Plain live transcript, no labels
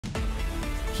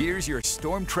Here's your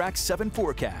Storm Track 7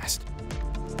 forecast.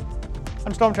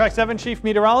 I'm Storm Track 7 Chief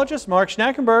Meteorologist Mark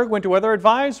Schnackenberg. Winter weather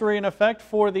advisory in effect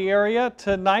for the area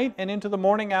tonight and into the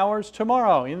morning hours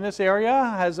tomorrow. In this area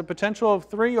has a potential of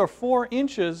 3 or 4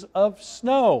 inches of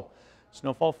snow.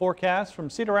 Snowfall forecast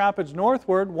from Cedar Rapids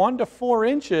northward, 1 to 4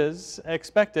 inches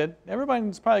expected.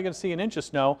 Everybody's probably going to see an inch of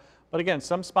snow, but again,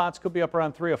 some spots could be up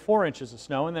around 3 or 4 inches of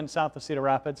snow, and then south of Cedar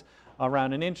Rapids,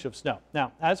 around an inch of snow.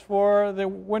 Now, as for the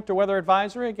winter weather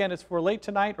advisory, again, it's for late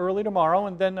tonight, early tomorrow,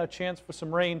 and then a chance for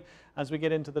some rain as we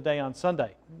get into the day on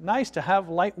Sunday. Nice to have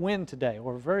light wind today,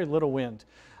 or very little wind.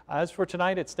 As for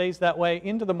tonight, it stays that way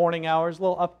into the morning hours. A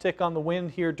little uptick on the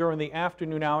wind here during the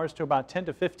afternoon hours to about 10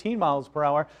 to 15 miles per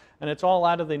hour, and it's all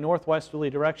out of the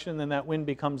northwesterly direction. Then that wind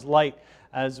becomes light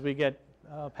as we get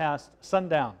past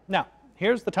sundown. Now,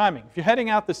 here's the timing. If you're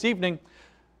heading out this evening,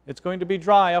 it's going to be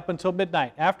dry up until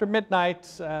midnight. After midnight,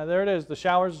 there it is. The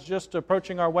showers just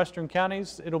approaching our western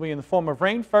counties. It'll be in the form of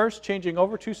rain first, changing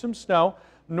over to some snow.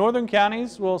 Northern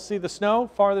counties will see the snow.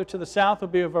 Farther to the south will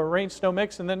be of a rain-snow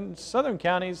mix. And then southern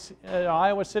counties,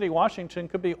 Iowa City, Washington,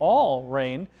 could be all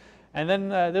rain. And then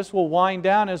this will wind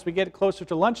down as we get closer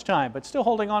to lunchtime, but still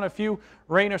holding on a few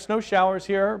rain or snow showers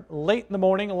here late in the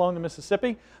morning along the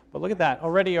Mississippi. But look at that.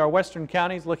 Already our western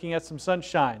counties looking at some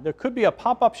sunshine. There could be a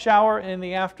pop-up shower in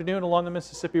the afternoon along the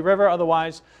Mississippi River.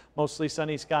 Otherwise, mostly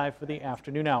sunny sky for the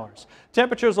afternoon hours.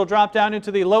 Temperatures will drop down into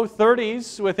the low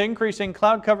 30s with increasing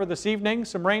cloud cover this evening.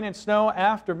 Some rain and snow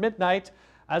after midnight.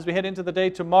 As we head into the day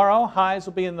tomorrow, highs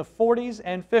will be in the 40s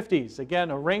and 50s.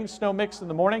 Again, a rain-snow mix in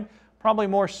the morning. Probably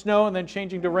more snow and then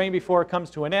changing to rain before it comes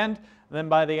to an end. And then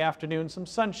by the afternoon, some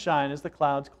sunshine as the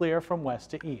clouds clear from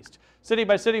west to east. City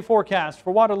by city forecast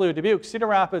for Waterloo, Dubuque, Cedar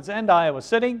Rapids, and Iowa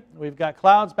City. We've got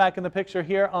clouds back in the picture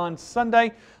here on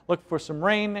Sunday. Look for some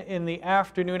rain in the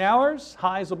afternoon hours.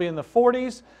 Highs will be in the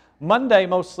 40s. Monday,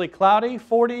 mostly cloudy,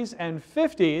 40s and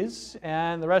 50s.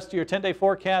 And the rest of your 10-day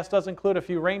forecast does include a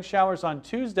few rain showers on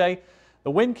Tuesday.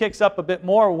 The wind kicks up a bit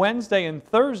more Wednesday and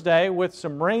Thursday with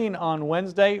some rain on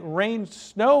Wednesday. Rain,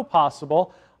 snow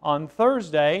possible on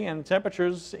Thursday, and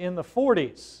temperatures in the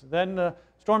 40s. Then the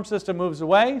storm system moves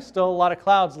away. Still a lot of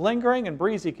clouds lingering and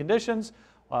breezy conditions.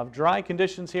 We'll have dry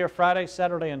conditions here Friday,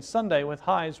 Saturday, and Sunday with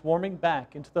highs warming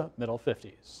back into the middle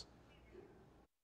 50s.